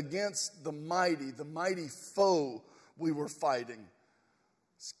against the mighty foe we were fighting.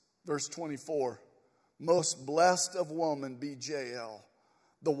 Verse 24, most blessed of woman be Jael,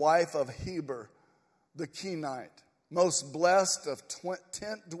 the wife of Heber, the Kenite, most blessed of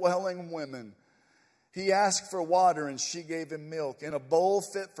tent-dwelling women. He asked for water, and she gave him milk. In a bowl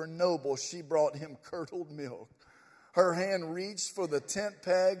fit for noble, she brought him curdled milk. Her hand reached for the tent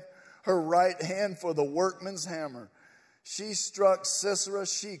peg, her right hand for the workman's hammer. She struck Sisera,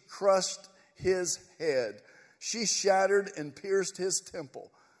 she crushed his head. She shattered and pierced his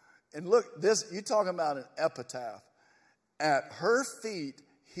temple. And look, this, you talking about an epitaph. At her feet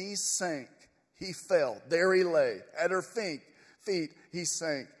he sank, he fell. There he lay. At her feet he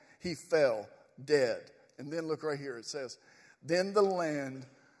sank, he fell. Dead. And then look right here. It says, then the land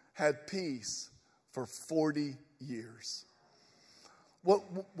had peace for 40 years.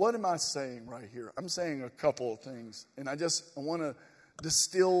 What am I saying right here? I'm saying a couple of things. And I want to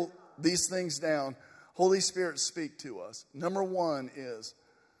distill these things down. Holy Spirit, speak to us. Number one is,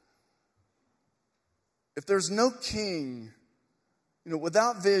 if there's no king,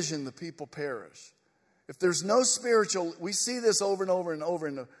 without vision, the people perish. If there's no spiritual, we see this over and over and over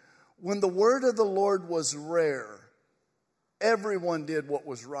and over. When the word of the Lord was rare, everyone did what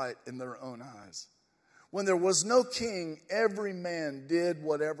was right in their own eyes. When there was no king, every man did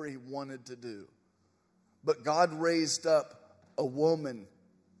whatever he wanted to do. But God raised up a woman.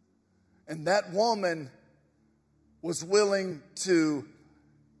 And that woman was willing to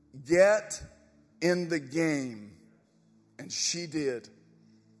get in the game. And she did.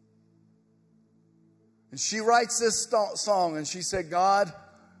 And she writes this song and she said, God,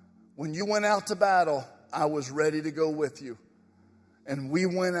 when you went out to battle, I was ready to go with you. And we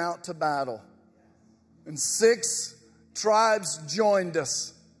went out to battle. And 6 tribes joined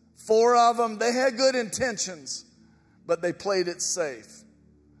us. 4 of them, they had good intentions, but they played it safe.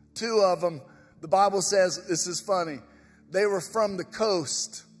 2 of them, the Bible says, this is funny, they were from the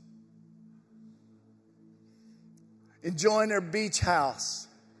coast, enjoying their beach house.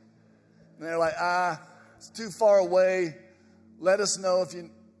 And they're like, it's too far away. Let us know if you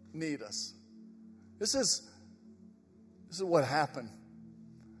need us. This is what happened.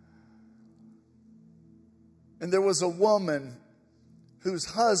 And there was a woman whose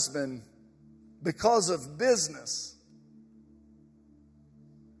husband, because of business,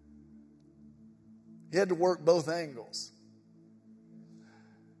 he had to work both angles.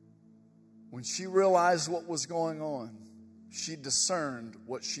 When she realized what was going on, she discerned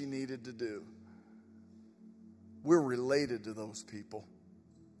what she needed to do. We're related to those people.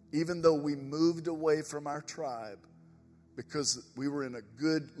 Even though we moved away from our tribe because we were in a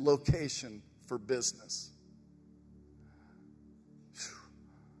good location for business.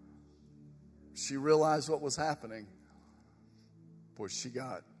 She realized what was happening. Boy, she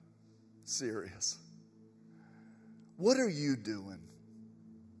got serious. What are you doing?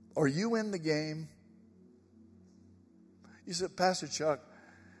 Are you in the game? You said, Pastor Chuck,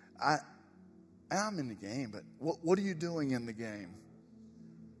 I'm in the game, but what are you doing in the game?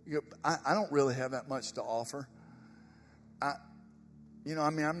 I don't really have that much to offer. I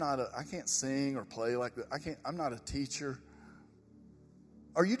can't sing or play like that. I'm not a teacher.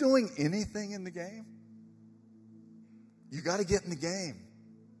 Are you doing anything in the game? You got to get in the game.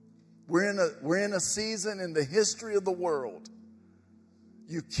 We're in a season in the history of the world.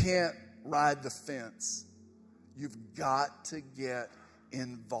 You can't ride the fence. You've got to get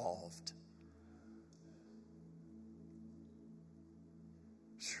involved.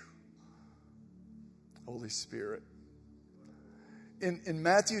 Holy Spirit. In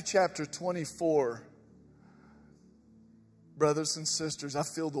Matthew chapter 24, brothers and sisters, I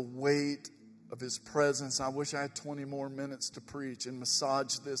feel the weight of His presence. I wish I had 20 more minutes to preach and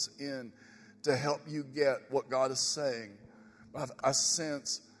massage this in to help you get what God is saying. I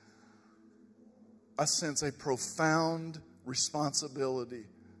sense a profound responsibility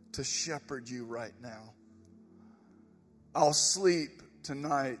to shepherd you right now. I'll sleep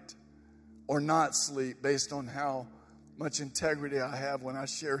tonight or not sleep based on how much integrity I have when I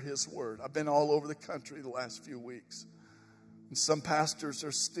share His word. I've been all over the country the last few weeks. And some pastors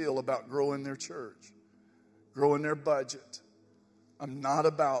are still about growing their church, growing their budget. I'm not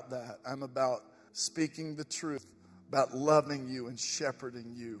about that. I'm about speaking the truth, about loving you and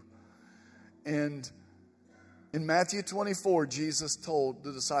shepherding you. And in Matthew 24, Jesus told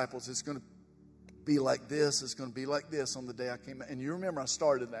the disciples, it's going to be like this, it's going to be like this on the day I came. And you remember I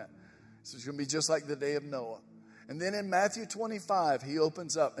started that. So it's going to be just like the day of Noah. And then in Matthew 25, He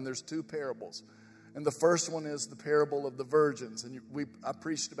opens up, and there's two parables. And the first one is the parable of the virgins. And I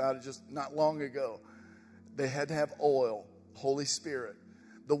preached about it just not long ago. They had to have oil, Holy Spirit.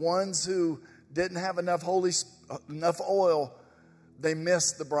 The ones who didn't have enough oil, they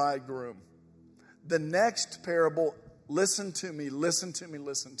missed the bridegroom. The next parable, listen to me.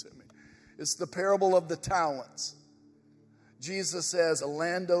 It's the parable of the talents. Jesus says a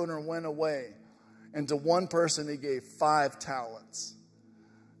landowner went away, and to one person He gave 5 talents.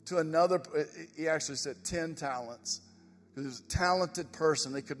 To another, He actually said 10 talents. Because he was a talented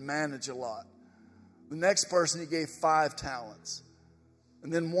person, they could manage a lot. The next person He gave 5 talents.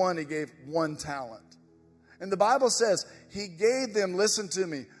 And then one He gave 1 talent. And the Bible says He gave them, listen to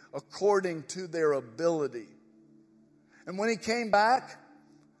me, according to their ability. And when He came back,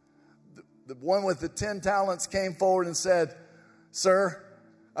 the one with the 10 talents came forward and said, "Sir,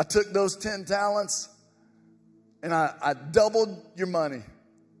 I took those 10 talents and I doubled your money.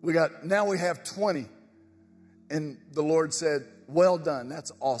 Now we have 20. And the Lord said, "Well done.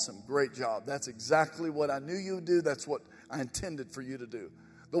 That's awesome. Great job. That's exactly what I knew you would do. That's what I intended for you to do."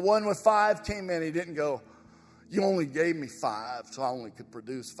 The one with 5 came in. He didn't go, "You only gave me 5, so I only could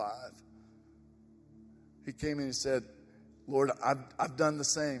produce 5. He came in and said, "Lord, I've done the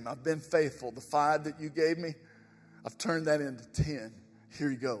same. I've been faithful. The 5 that you gave me, I've turned that into 10. Here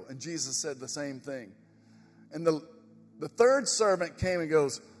you go." And Jesus said the same thing. And the third servant came and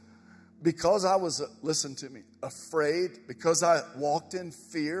goes, "Because I was, listen to me, afraid, because I walked in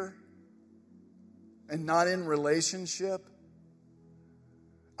fear and not in relationship.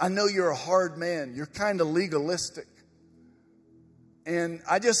 I know you're a hard man. You're kind of legalistic. And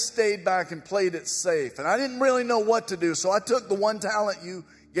I just stayed back and played it safe. And I didn't really know what to do. So I took the 1 talent you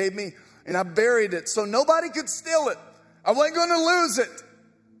gave me and I buried it so nobody could steal it. I wasn't going to lose it.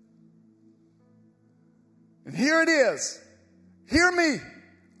 And here it is. Hear me."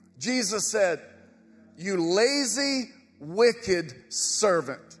 Jesus said, "You lazy, wicked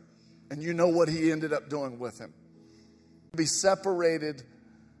servant." And you know what He ended up doing with him. Be separated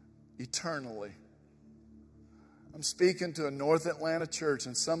eternally. I'm speaking to a North Atlanta church,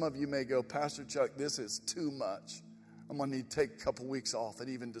 and some of you may go, "Pastor Chuck, this is too much. I'm going to need to take a couple weeks off and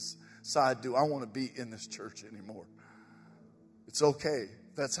even decide, do I want to be in this church anymore?" It's okay.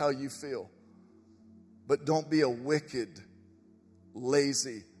 That's how you feel. But don't be a wicked,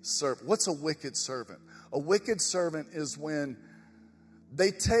 lazy servant. What's a wicked servant? A wicked servant is when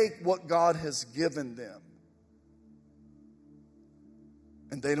they take what God has given them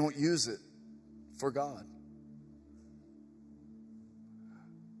and they don't use it for God.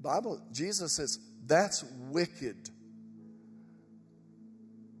 Jesus says that's wicked.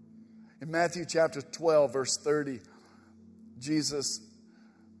 In Matthew chapter 12, verse 30,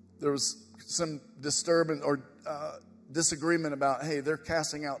 there was some disturbance or disagreement about, hey, they're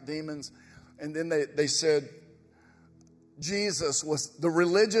casting out demons. And then they said the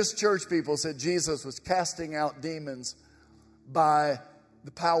religious church people said Jesus was casting out demons by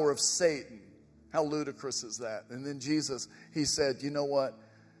the power of Satan. How ludicrous is that? And then Jesus, He said, "You know what?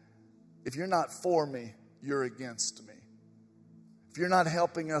 If you're not for me, you're against me. If you're not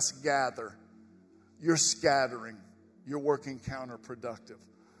helping us gather, you're scattering. You're working counterproductive."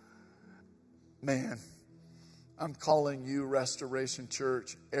 Man, I'm calling you, Restoration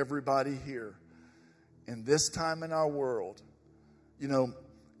Church, everybody here, in this time in our world. You know,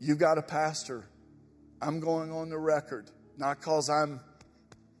 you got a pastor. I'm going on the record, not because I'm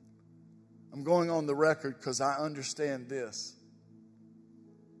going on the record because I understand this.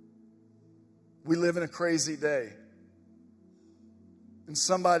 We live in a crazy day. And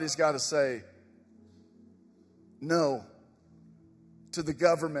somebody's got to say no to the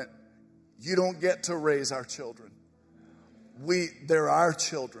government. You don't get to raise our children. They're our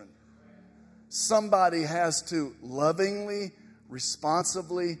children. Somebody has to lovingly,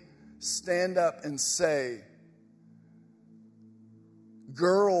 responsibly stand up and say,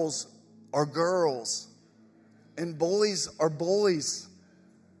 girls are girls and boys are boys.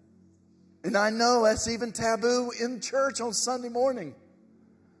 And I know that's even taboo in church on Sunday morning.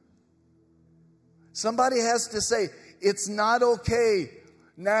 Somebody has to say, it's not okay,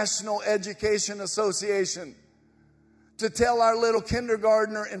 National Education Association, to tell our little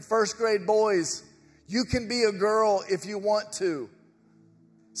kindergartner and first grade boys, you can be a girl if you want to.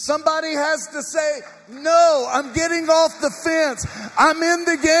 Somebody has to say, no, I'm getting off the fence. I'm in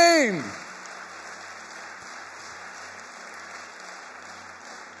the game.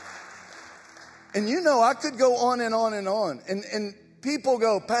 And you know, I could go on and on and on. And people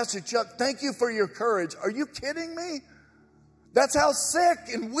go, Pastor Chuck, thank you for your courage. Are you kidding me? That's how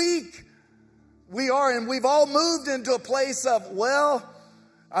sick and weak we are. And we've all moved into a place of, well,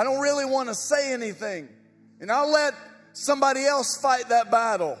 I don't really want to say anything. And I'll let somebody else fight that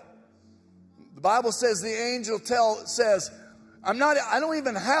battle. The Bible says the angel says, I don't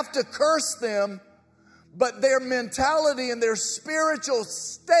even have to curse them, but their mentality and their spiritual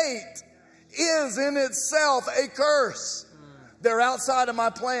state is in itself a curse. They're outside of my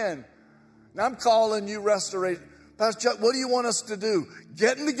plan. And I'm calling you restoration. Pastor Chuck, what do you want us to do?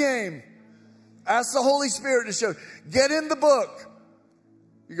 Get in the game. Ask the Holy Spirit to show. Get in the book.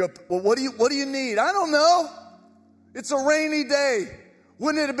 You go, well, what do you need? I don't know. It's a rainy day.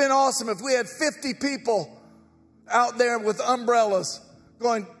 Wouldn't it have been awesome if we had 50 people out there with umbrellas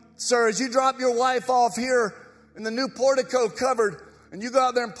going, sir, as you drop your wife off here in the new portico covered, and you go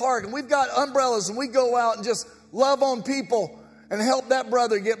out there and park, and we've got umbrellas, and we go out and just love on people and help that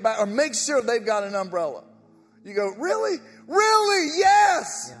brother get back, or make sure they've got an umbrella. You go, really? Really?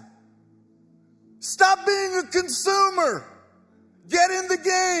 Yes. Yeah. Stop being a consumer. Get in the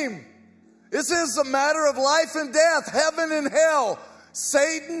game. This is a matter of life and death, heaven and hell,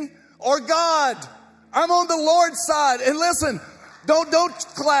 Satan or God. I'm on the Lord's side. And listen, don't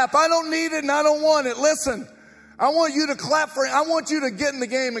clap. I don't need it and I don't want it. Listen, I want you to clap for it. I want you to get in the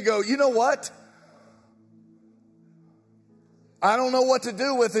game and go, you know what? I don't know what to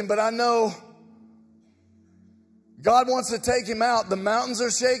do with him, but I know God wants to take him out. The mountains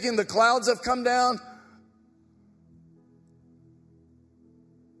are shaking. The clouds have come down.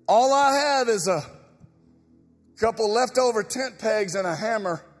 All I have is a couple leftover tent pegs and a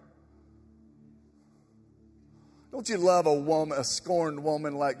hammer. Don't you love a woman, a scorned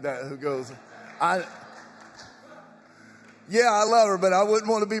woman like that who goes, yeah, I love her, but I wouldn't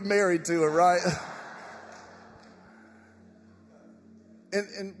want to be married to her, right?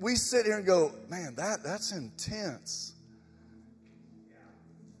 And we sit here and go, man, that's intense.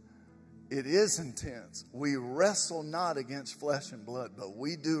 It is intense. We wrestle not against flesh and blood, but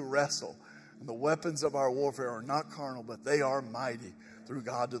we do wrestle. And the weapons of our warfare are not carnal, but they are mighty through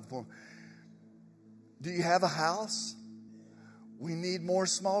God to the point. Do you have a house? We need more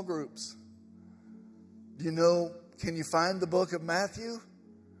small groups. Do you know, can you find the book of Matthew?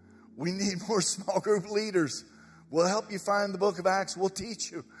 We need more small group leaders. We'll help you find the book of Acts. We'll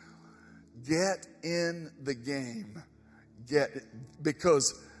teach you. Get in the game.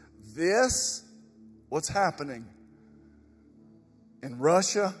 Because this, what's happening in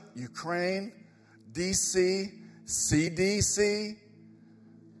Russia, Ukraine, DC, CDC,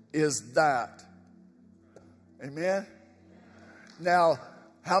 is that. Amen? Now,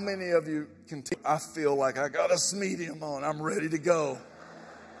 how many of you can I feel like I got a medium on. I'm ready to go.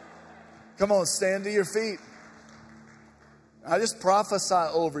 Come on, stand to your feet. I just prophesy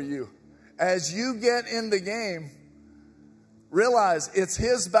over you. As you get in the game, realize it's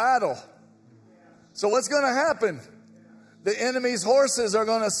his battle. So what's going to happen? The enemy's horses are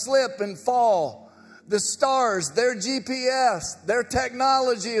going to slip and fall. The stars, their GPS, their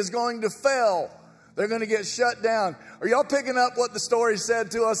technology is going to fail. They're going to get shut down. Are y'all picking up what the story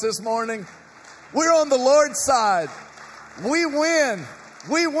said to us this morning? We're on the Lord's side. We win.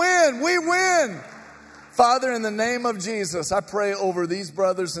 We win. We win. Father, in the name of Jesus, I pray over these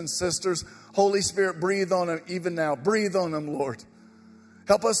brothers and sisters. Holy Spirit, breathe on them even now. Breathe on them, Lord.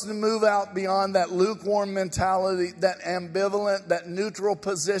 Help us to move out beyond that lukewarm mentality, that ambivalent, that neutral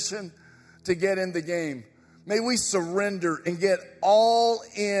position to get in the game. May we surrender and get all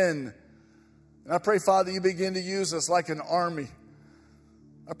in. And I pray, Father, you begin to use us like an army.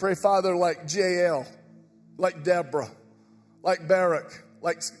 I pray, Father, like Jael, like Deborah, like Barak.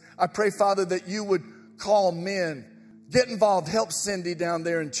 I pray, Father, that you would call men. Get involved. Help Cindy down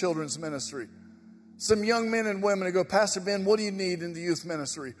there in children's ministry. Some young men and women who go, Pastor Ben, what do you need in the youth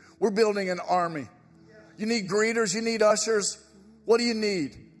ministry? We're building an army. You need greeters. You need ushers. What do you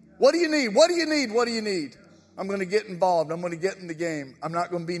need? What do you need? What do you need? What do you need? I'm going to get involved. I'm going to get in the game. I'm not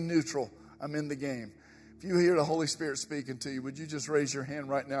going to be neutral. I'm in the game. If you hear the Holy Spirit speaking to you, would you just raise your hand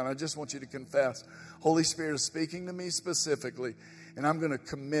right now? And I just want you to confess, Holy Spirit is speaking to me specifically. And I'm going to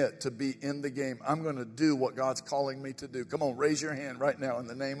commit to be in the game. I'm going to do what God's calling me to do. Come on, raise your hand right now in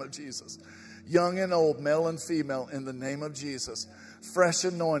the name of Jesus. Young and old, male and female, in the name of Jesus. Fresh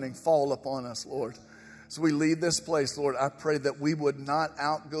anointing fall upon us, Lord. As we leave this place, Lord, I pray that we would not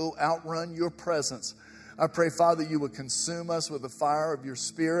outrun your presence. I pray, Father, you would consume us with the fire of your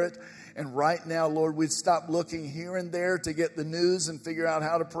Spirit. And right now, Lord, we'd stop looking here and there to get the news and figure out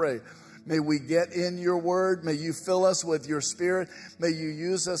how to pray. May we get in your word. May you fill us with your Spirit. May you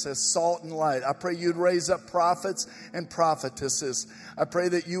use us as salt and light. I pray you'd raise up prophets and prophetesses. I pray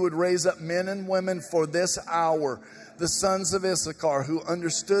that you would raise up men and women for this hour, the sons of Issachar, who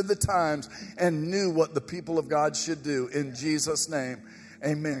understood the times and knew what the people of God should do. In Jesus' name,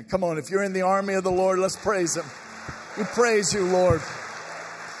 amen. Come on, if you're in the army of the Lord, let's praise him. We praise you, Lord.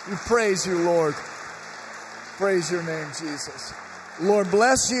 We praise you, Lord. Praise your name, Jesus. Lord,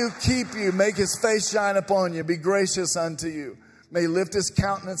 bless you, keep you, make his face shine upon you, be gracious unto you. May he lift his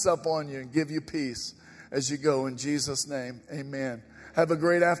countenance up on you and give you peace as you go. In Jesus' name, amen. Have a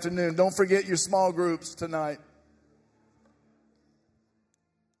great afternoon. Don't forget your small groups tonight.